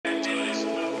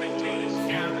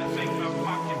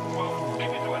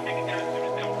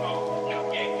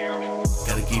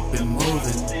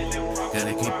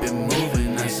it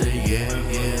moving. I say yeah,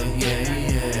 yeah, yeah,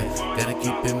 yeah. Gotta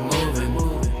keep it moving,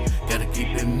 gotta keep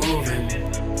it moving,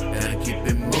 gotta keep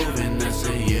it moving. I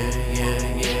say yeah, yeah,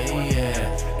 yeah,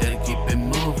 yeah. Gotta keep it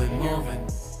moving, moving.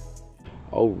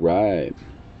 All right.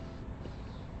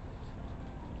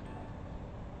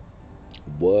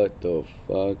 What the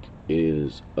fuck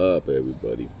is up,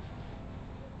 everybody?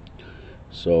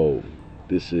 So,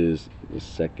 this is the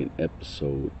second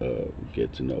episode of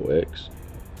Get to Know X.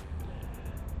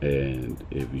 And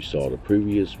if you saw the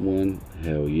previous one,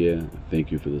 hell yeah.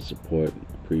 Thank you for the support.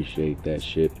 Appreciate that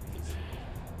shit.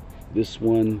 This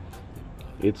one,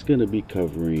 it's gonna be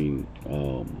covering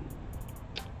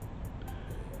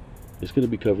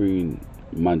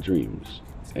my dreams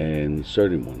and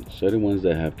certain ones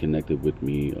that have connected with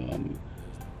me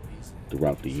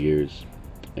throughout the years.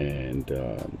 And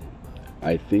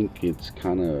I think it's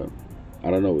kind of, I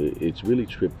don't know, it's really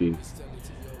trippy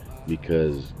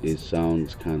because it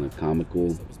sounds kind of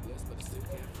comical,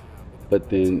 but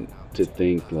then to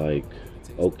think like,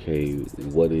 okay,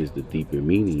 what is the deeper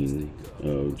meaning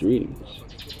of dreams?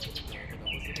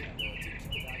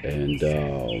 And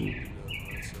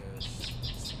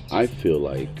I feel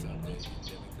like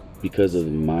because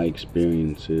of my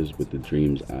experiences with the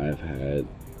dreams I've had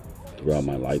throughout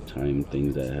my lifetime,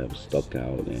 things that have stuck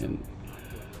out, and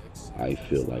I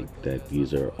feel like that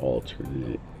these are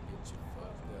alternate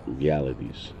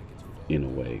realities in a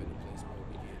way.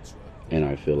 And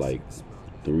I feel like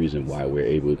the reason why we're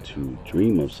able to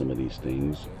dream of some of these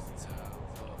things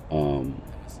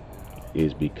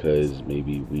is because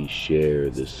maybe we share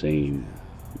the same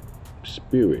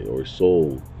spirit or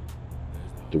soul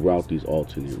throughout these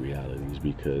alternate realities,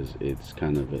 because it's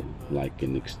kind of like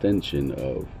an extension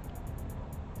of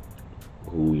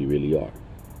who we really are.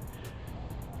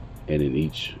 And in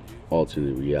each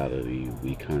alternate reality,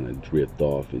 we kind of drift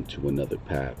off into another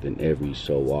path, and every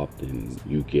so often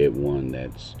you get one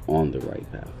that's on the right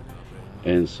path.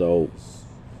 And so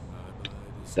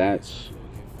that's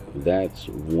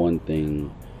one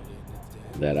thing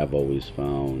that I've always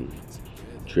found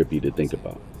trippy to think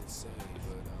about.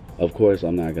 Of course,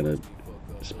 I'm not gonna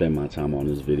spend my time on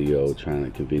this video trying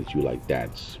to convince you like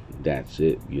that's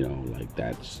it, you know, like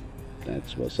that's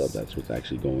what's up, that's what's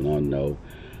actually going on. No,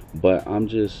 but I'm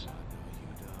just,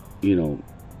 you know,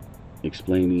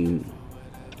 explaining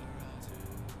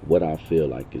what I feel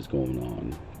like is going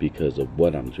on because of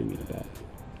what I'm dreaming about.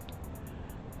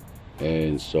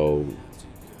 And so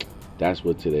that's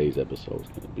what today's episode is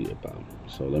going to be about.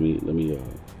 So let me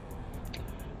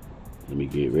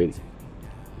get ready.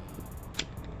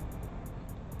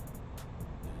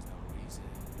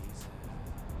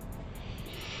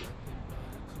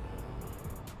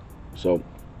 So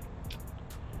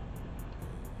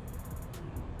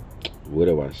where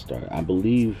do I start? I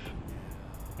believe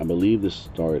the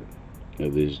start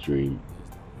of this dream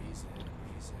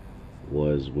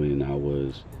was when I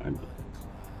was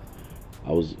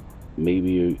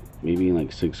maybe in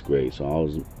like 6th grade. So I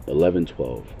was 11,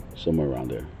 12, somewhere around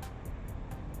there.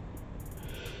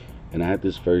 And I had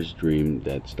this first dream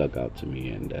that stuck out to me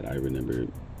and that I remember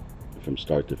from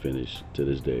start to finish to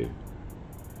this day.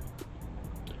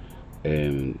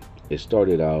 And it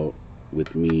started out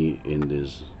with me in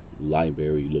this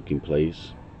library looking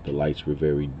place. The lights were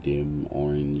very dim,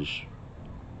 orange,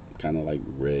 kind of like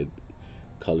red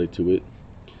color to it.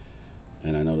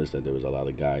 And I noticed that there was a lot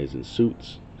of guys in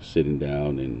suits sitting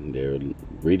down and they're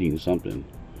reading something,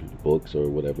 books or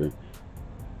whatever.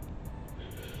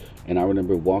 And I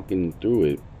remember walking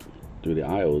through the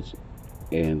aisles,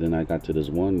 and then I got to this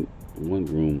one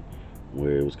room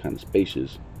where it was kind of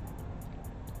spacious.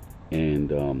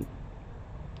 And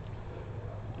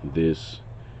this,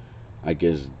 I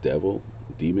guess,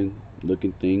 demon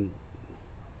looking thing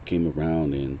came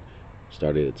around and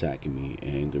started attacking me.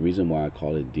 And the reason why I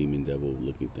call it demon devil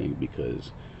looking thing,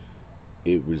 because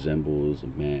it resembles a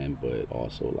man but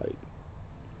also like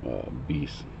a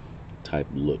beast type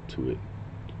look to it.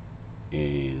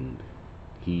 And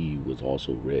he was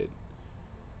also red.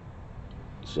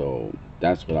 So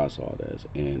that's what I saw it as.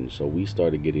 And so we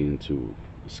started getting into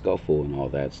a scuffle and all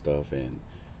that stuff, and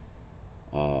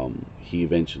he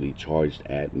eventually charged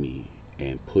at me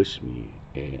and pushed me,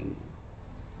 and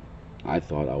I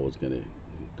thought I was gonna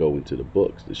go into the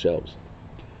books, the shelves,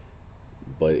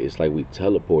 but it's like we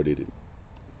teleported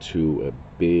to a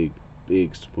big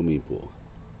swimming pool.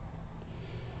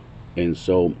 And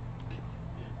so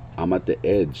I'm at the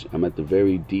edge, I'm at the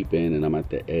very deep end, and I'm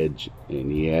at the edge,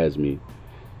 and he has me,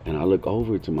 and I look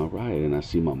over to my right and I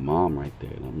see my mom right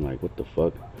there, and I'm like, what the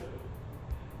fuck?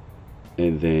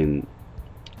 And then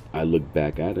I look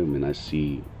back at him and I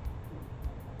see,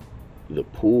 the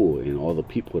pool and all the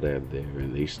people that are there,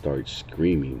 and they start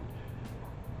screaming.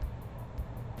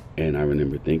 And I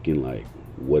remember thinking, like,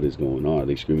 what is going on? Are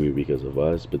they screaming because of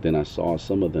us? But then I saw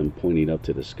some of them pointing up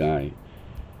to the sky,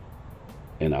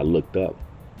 and I looked up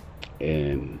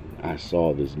and I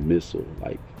saw this missile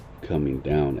like coming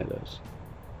down at us.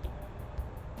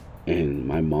 And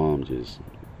my mom just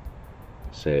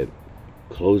said,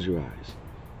 close your eyes.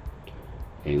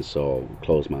 And so I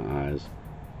closed my eyes,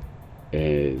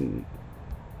 and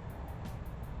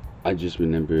I just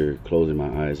remember closing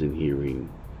my eyes and hearing,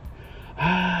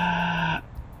 ah.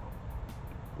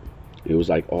 It was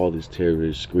like all this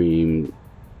terror scream,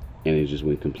 and it just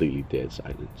went completely dead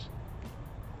silence.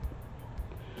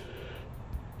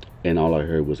 And all I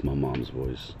heard was my mom's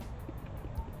voice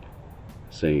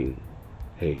saying,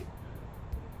 hey,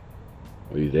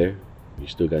 are you there? You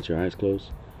still got your eyes closed?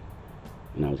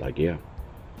 And I was like, yeah.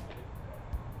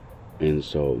 And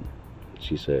so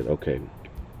she said, okay,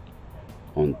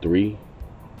 on 3,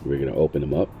 we're going to open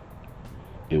them up,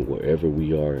 and wherever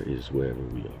we are is wherever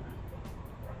we are.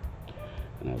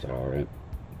 And I was like, all right.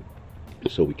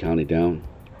 So we counted down,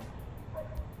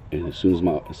 and as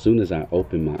soon as I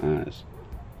opened my eyes,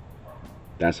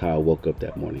 that's how I woke up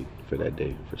that morning for that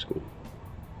day for school.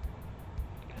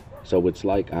 So it's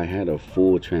like I had a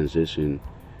full transition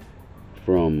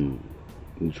from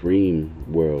dream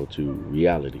world to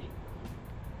reality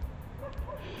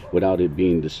without it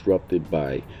being disrupted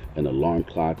by an alarm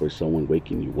clock or someone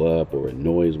waking you up or a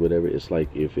noise, whatever. It's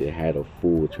like if it had a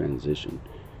full transition.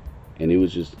 And it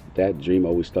was just, that dream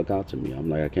always stuck out to me. I'm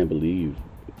like, I can't believe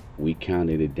we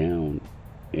counted it down,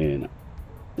 and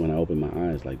when I opened my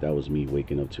eyes, like, that was me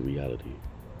waking up to reality.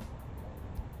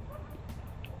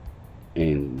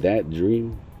 And that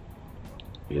dream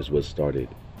is what started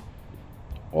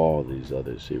all these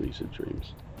other series of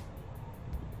dreams.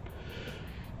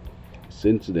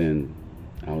 Since then,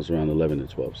 I was around 11 or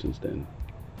 12 since then.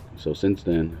 So since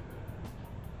then,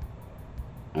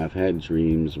 I've had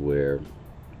dreams where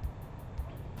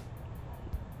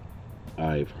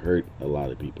I've hurt a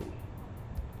lot of people.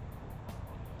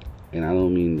 And I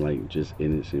don't mean like just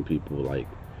innocent people, like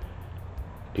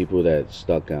people that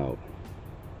stuck out.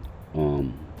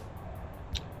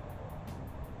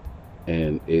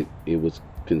 And it was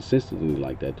consistently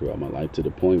like that throughout my life, to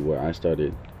the point where I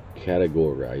started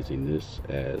categorizing this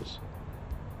as,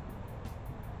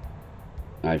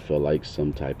 I felt like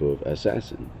some type of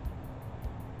assassin.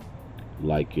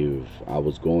 Like if I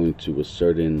was going to a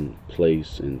certain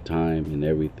place and time and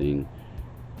everything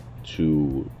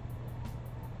to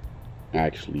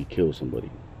actually kill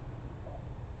somebody.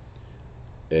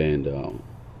 And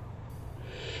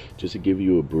just to give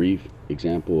you a brief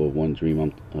example of one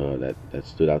dream that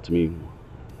stood out to me,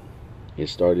 it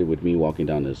started with me walking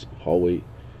down this hallway,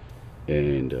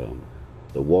 and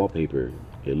the wallpaper,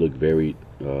 it looked very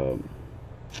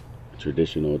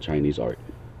traditional Chinese art.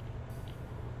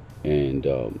 And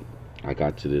I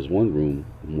got to this one room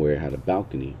where it had a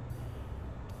balcony,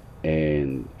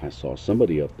 and I saw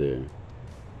somebody up there,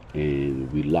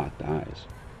 and we locked eyes.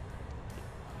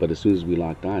 But as soon as we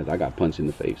locked eyes, I got punched in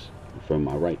the face from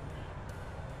my right.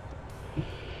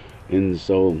 And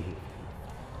so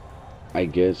I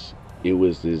guess it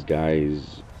was this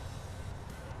guy's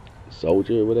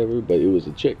soldier or whatever, but it was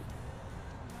a chick.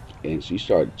 And she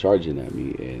started charging at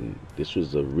me, and this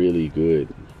was a really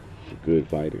good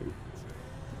fighter.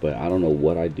 But I don't know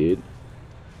what I did.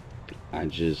 I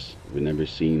just remember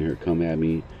seeing her come at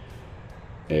me,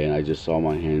 and I just saw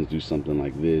my hands do something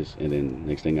like this, and then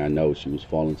next thing I know, she was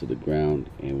falling to the ground.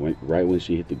 And right when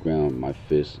she hit the ground, my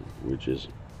fists were just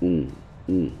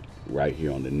right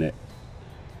here on the neck.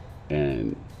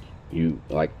 And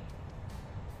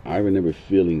I remember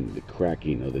feeling the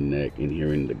cracking of the neck and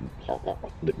hearing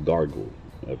the gargle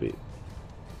of it.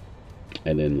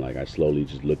 And then like I slowly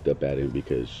just looked up at him,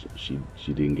 because she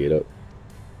didn't get up.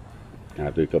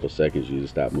 After a couple seconds, she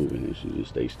just stopped moving and she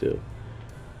just stayed still.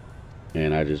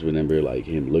 And I just remember like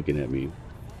him looking at me,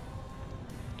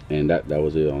 and that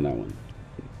was it on that one.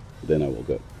 Then I woke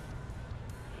up.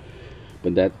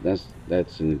 But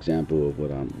that's an example of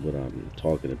what I'm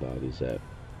talking about, is that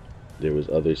there was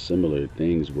other similar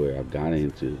things where I've gotten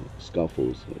into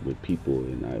scuffles with people,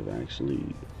 and I've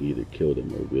actually either killed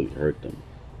them or really hurt them.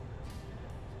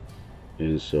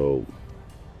 And so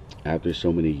after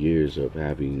so many years of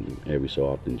having every so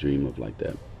often dream of like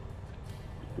that,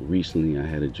 recently I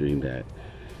had a dream that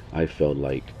I felt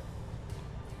like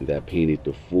that painted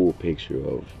the full picture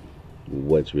of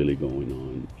what's really going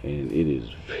on, and it is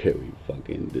very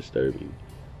fucking disturbing.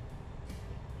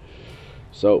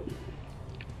 So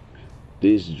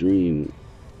this dream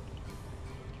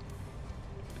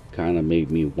kind of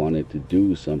made me wanted to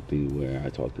do something where I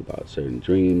talked about certain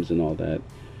dreams and all that.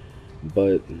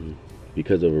 But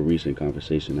because of a recent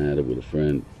conversation I had with a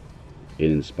friend,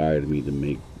 it inspired me to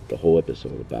make the whole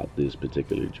episode about this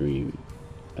particular dream,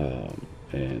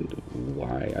 and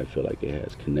why I feel like it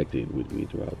has connected with me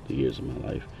throughout the years of my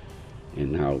life,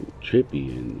 and how trippy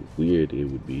and weird it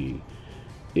would be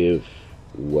if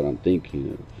what I'm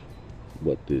thinking of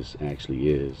what this actually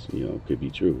is, could be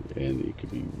true, and it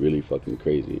could be really fucking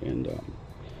crazy. And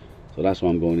so that's why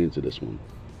I'm going into this one.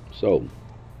 So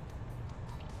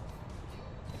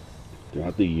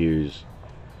throughout the years,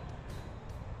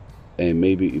 and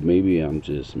maybe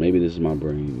this is my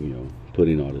brain,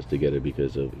 putting all this together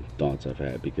because of thoughts I've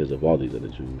had because of all these other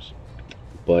dreams.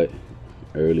 But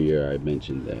earlier I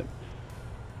mentioned that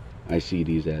I see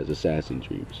these as assassin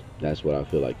dreams. That's what I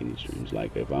feel like in these dreams,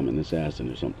 like if I'm an assassin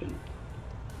or something.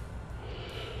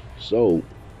 So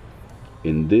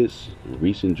in this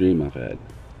recent dream I've had,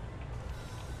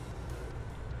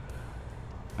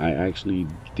 I actually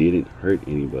didn't hurt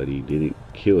anybody, didn't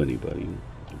kill anybody.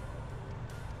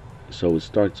 So it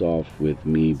starts off with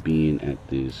me being at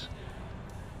this,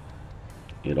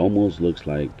 it almost looks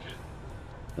like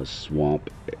a swamp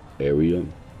area,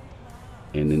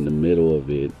 and in the middle of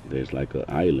it there's like an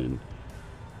island,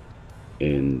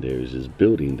 and there's this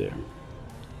building there,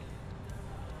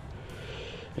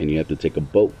 and you have to take a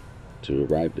boat to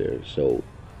arrive there. So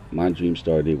my dream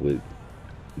started with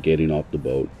getting off the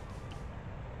boat.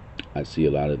 I see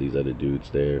a lot of these other dudes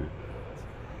there.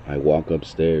 I walk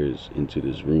upstairs into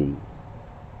this room,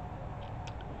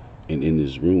 and in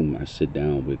this room I sit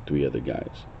down with 3 other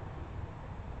guys,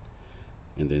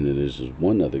 and then there's this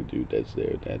one other dude that's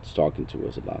there that's talking to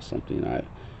us about something. I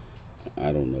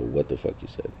don't know what the fuck he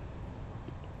said.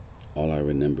 All I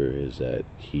remember is that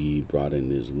he brought in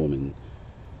this woman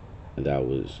that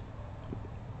was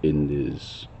in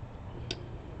this,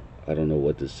 I don't know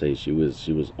what to say. She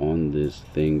was on this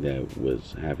thing that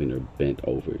was having her bent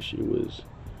over. She was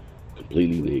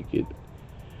completely naked,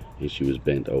 and she was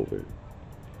bent over.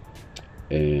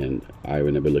 And I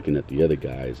remember looking at the other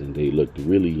guys, and they looked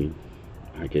really,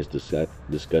 I guess,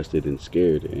 disgusted and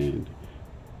scared. And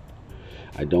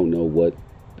I don't know what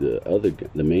the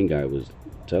main guy was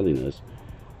telling us,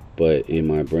 but in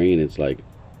my brain it's like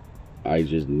I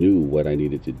just knew what I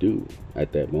needed to do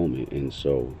at that moment. And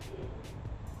so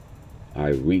I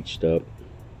reached up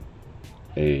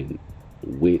and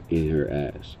went in her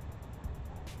ass,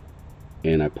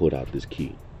 and I pulled out this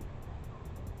key.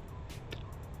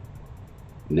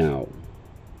 Now,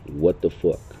 what the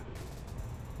fuck?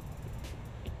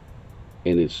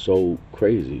 And it's so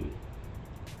crazy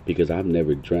because I've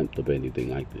never dreamt of anything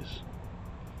like this.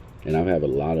 And I've had a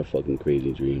lot of fucking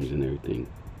crazy dreams and everything.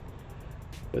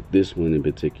 But this one in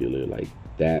particular, like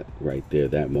that right there,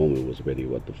 that moment was already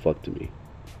what the fuck to me.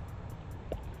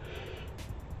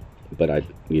 But I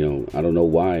don't know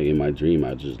why in my dream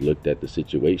I just looked at the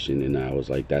situation and I was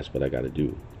like, that's what I gotta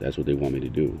do. That's what they want me to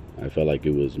do. I felt like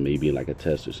it was maybe like a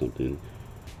test or something,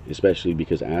 especially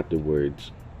because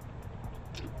afterwards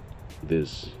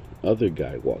this other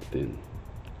guy walked in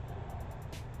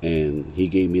and he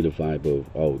gave me the vibe of,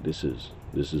 oh, this is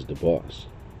the boss.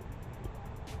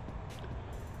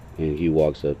 And he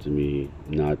walks up to me,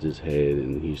 nods his head,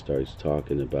 and he starts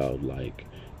talking about like,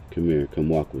 come here, come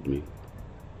walk with me.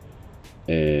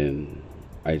 And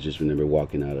I just remember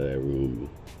walking out of that room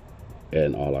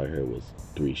and all I heard was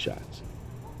 3 shots.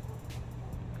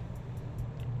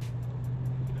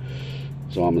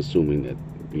 So I'm assuming that,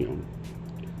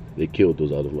 they killed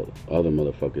those other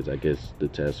motherfuckers. I guess the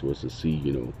test was to see,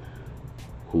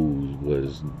 who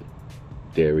was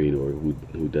daring or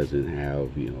who doesn't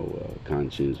have,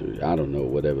 conscience, or I don't know,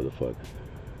 whatever the fuck.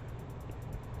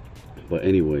 But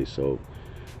anyway, so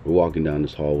we're walking down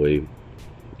this hallway.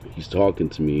 He's talking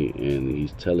to me and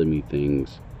he's telling me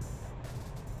things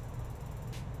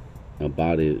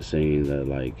about it, saying that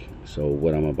like, so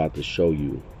what I'm about to show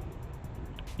you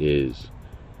is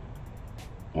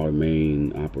our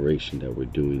main operation that we're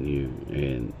doing here,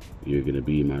 and you're gonna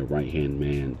be my right-hand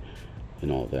man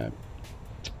and all that.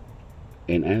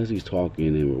 And as he's talking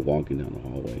and we're walking down the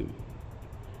hallway,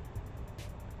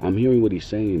 I'm hearing what he's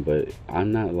saying, but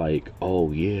I'm not like,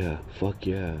 oh yeah, fuck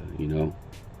yeah,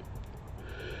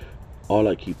 All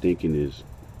I keep thinking is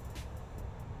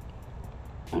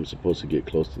I'm supposed to get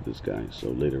close to this guy so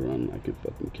later on I can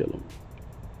fucking kill him.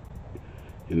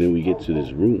 And then we get to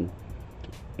this room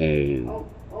and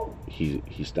he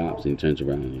stops and he turns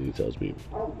around and he tells me,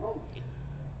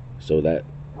 so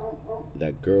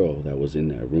that girl that was in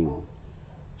that room,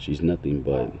 she's nothing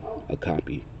but a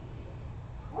copy.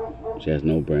 She has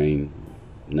no brain,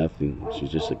 Nothing. She's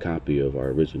just a copy of our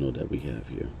original that we have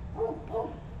here.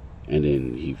 And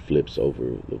then he flips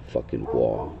over the fucking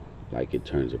wall, like it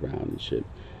turns around and shit.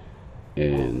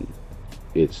 And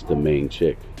it's the main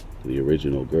chick, the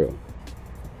original girl.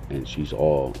 And she's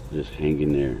all just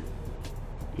hanging there.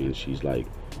 And she's like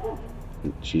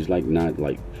not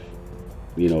like,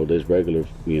 you know, there's regular,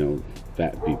 you know,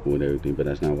 fat people and everything, but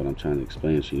that's not what I'm trying to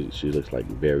explain. She looks like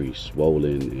very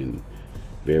swollen and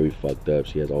very fucked up.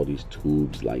 She has all these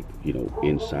tubes, like, you know,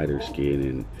 inside her skin,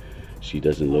 and she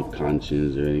doesn't look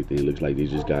conscious or anything. It looks like they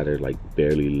just got her like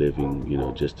barely living, you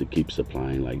know, just to keep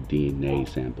supplying like DNA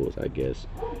samples, I guess.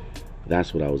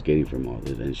 That's what I was getting from all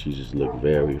this, and she just looked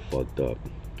very fucked up.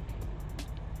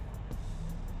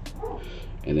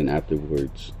 And then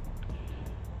afterwards,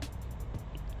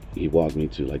 he walked me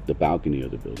to like the balcony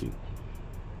of the building,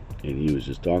 and he was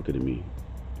just talking to me.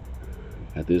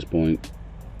 At this point,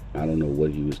 I don't know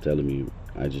what he was telling me.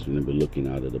 I just remember looking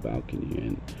out of the balcony,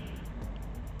 and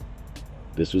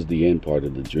this was the end part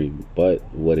of the dream. But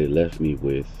what it left me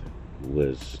with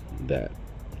was that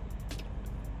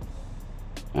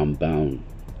I'm bound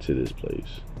to this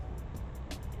place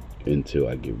until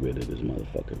I get rid of this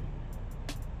motherfucker.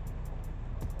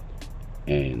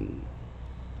 And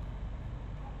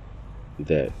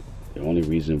that the only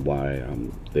reason why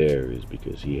I'm there is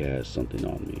because he has something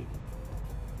on me.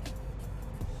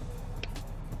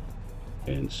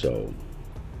 And so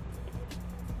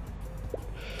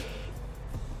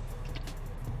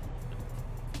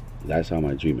that's how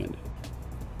my dream ended.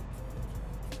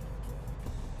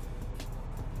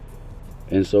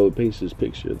 And so it paints this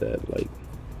picture that like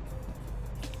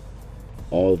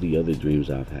all the other dreams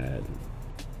I've had,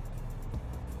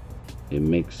 it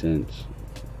makes sense,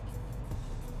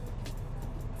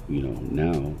 you know,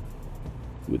 now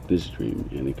with this dream.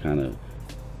 And it kind of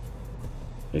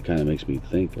makes me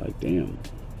think like, damn,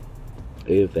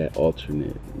 if that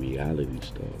alternate reality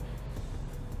stuff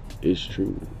is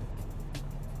true,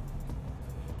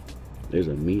 there's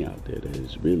a me out there that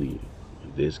is really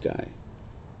this guy.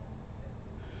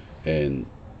 And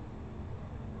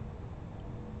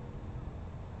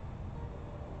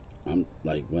I'm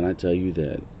like, when I tell you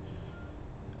that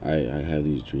I have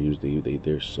these dreams,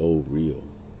 they're so real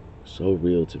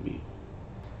to me.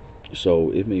 So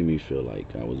it made me feel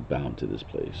like I was bound to this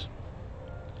place,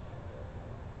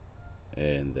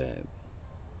 and that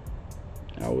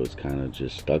I was kind of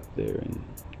just stuck there and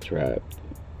trapped,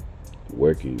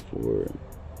 working for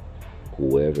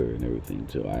whoever and everything,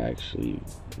 till I actually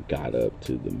got up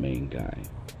to the main guy.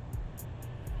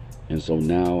 And so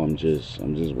now I'm just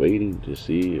waiting to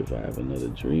see if I have another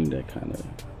dream that kind of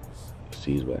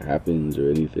sees what happens or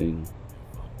anything.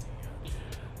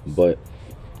 But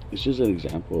it's just an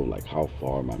example of like how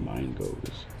far my mind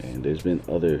goes. And there's been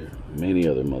many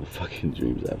other motherfucking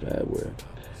dreams I've had where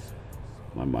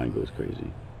my mind goes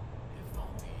crazy.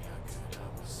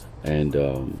 And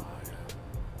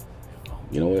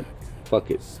you know what?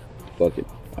 Fuck it.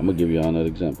 I'm gonna give you another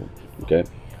example, okay?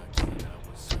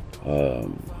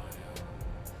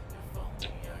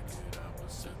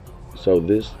 So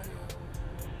this,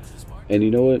 and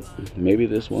you know what? Maybe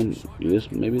this one is,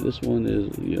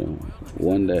 you know,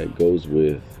 one that goes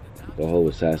with the whole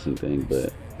assassin thing,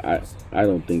 but I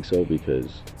don't think so,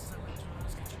 because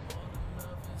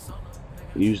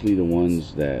usually the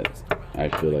ones that I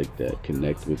feel like that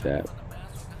connect with that,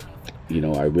 you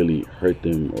know, I really hurt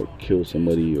them or kill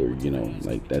somebody, or, you know,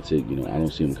 like that's it, you know, I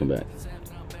don't see them come back.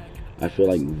 I feel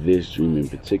like this dream in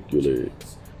particular,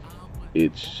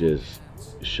 it's just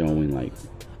showing like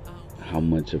how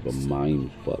much of a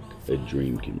mind fuck a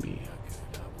dream can be.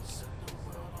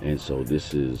 And so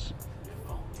this is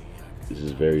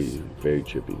very, very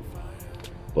trippy.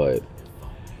 But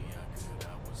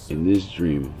in this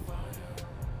dream,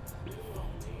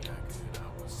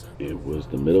 it was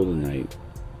the middle of the night,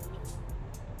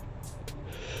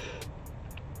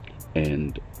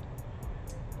 and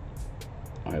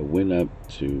I went up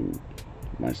to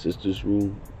my sister's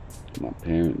room, my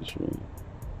parents' room,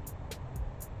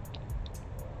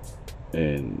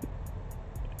 and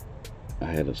I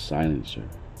had a silencer,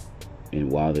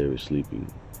 and while they were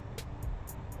sleeping,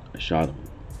 I shot them.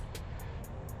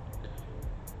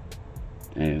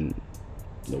 And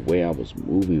the way I was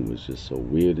moving was just so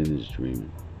weird in this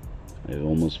dream. It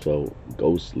almost felt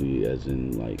ghostly, as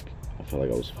in like I felt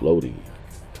like I was floating,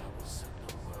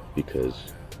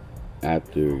 because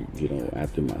after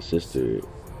my sister,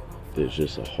 there's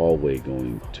just a hallway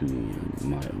going to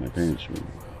my parents' room,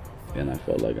 and I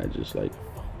felt like I just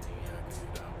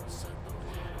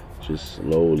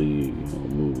slowly, you know,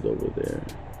 moved over there.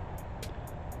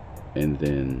 And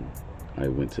then I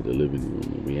went to the living room,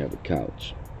 and we have a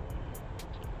couch,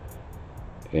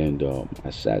 And I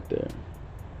sat there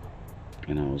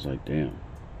and I was like, damn,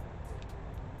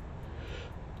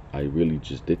 I really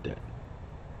just did that.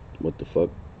 What the fuck?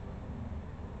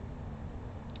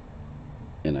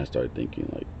 And I started thinking,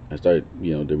 like,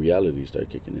 the reality started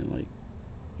kicking in. Like,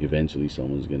 eventually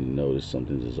someone's gonna notice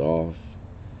something is off.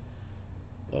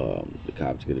 The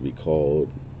cops are gonna be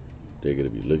called. They're gonna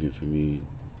be looking for me.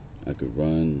 I could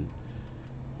run,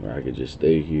 or I could just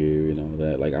stay here and all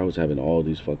that. Like, I was having all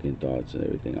these fucking thoughts and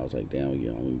everything. I was like, damn, I'm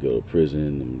gonna go to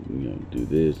prison and, do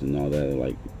this and all that. And,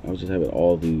 like, I was just having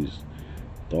all these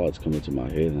thoughts coming to my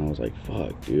head, and I was like,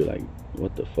 fuck, dude, like,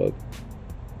 what the fuck?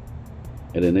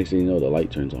 And the next thing you know, the light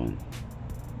turns on,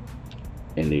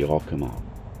 and they all come out,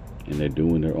 and they're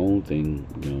doing their own thing,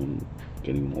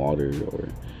 getting water or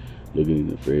looking in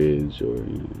the fridge or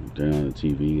turning on the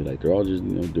TV. Like, they're all just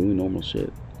doing normal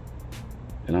shit.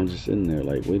 And I'm just sitting there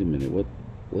like, wait a minute,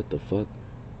 what the fuck?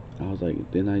 I was like,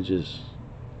 and I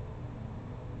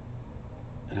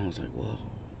was like,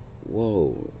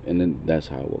 whoa. And then that's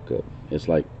how I woke up. It's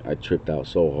like I tripped out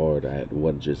so hard at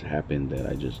what just happened that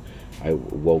I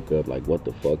woke up like, what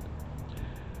the fuck?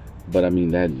 But I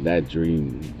mean, that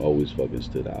dream always fucking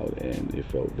stood out, and it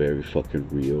felt very fucking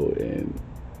real. And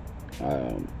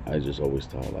I just always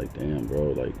thought, like, damn,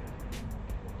 bro, like,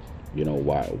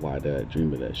 why did I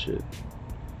dream of that shit?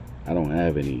 I don't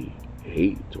have any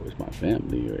hate towards my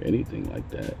family or anything like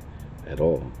that at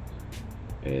all.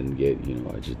 And yet,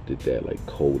 I just did that like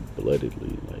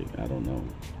cold-bloodedly. Like, I don't know.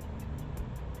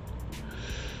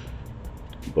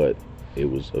 But it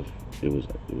was a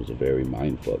very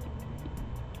mindfuck.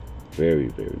 Very,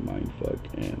 very mindfuck.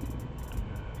 And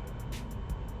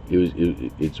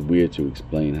it's weird to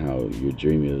explain how you're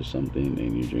dreaming of something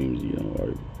and your dreams,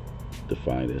 are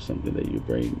defined as something that your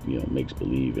brain, makes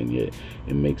believe, and yet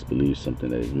it makes believe something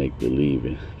that is make believe,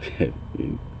 and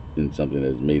in something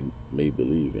that's made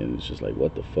believe, and it's just like,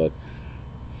 what the fuck?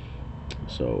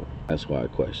 So that's why I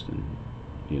question,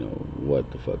 what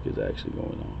the fuck is actually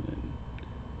going on and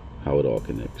how it all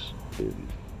connects.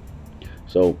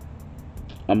 So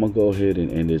I'm gonna go ahead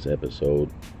and end this episode,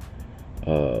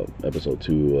 episode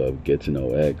 2 of Get to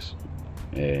Know X,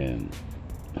 and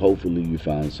hopefully you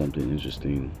found something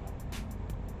interesting.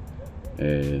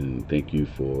 And thank you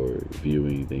for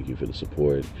viewing. Thank you for the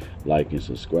support. Like and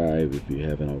subscribe if you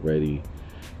haven't already.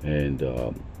 And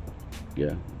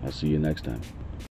yeah, I'll see you next time.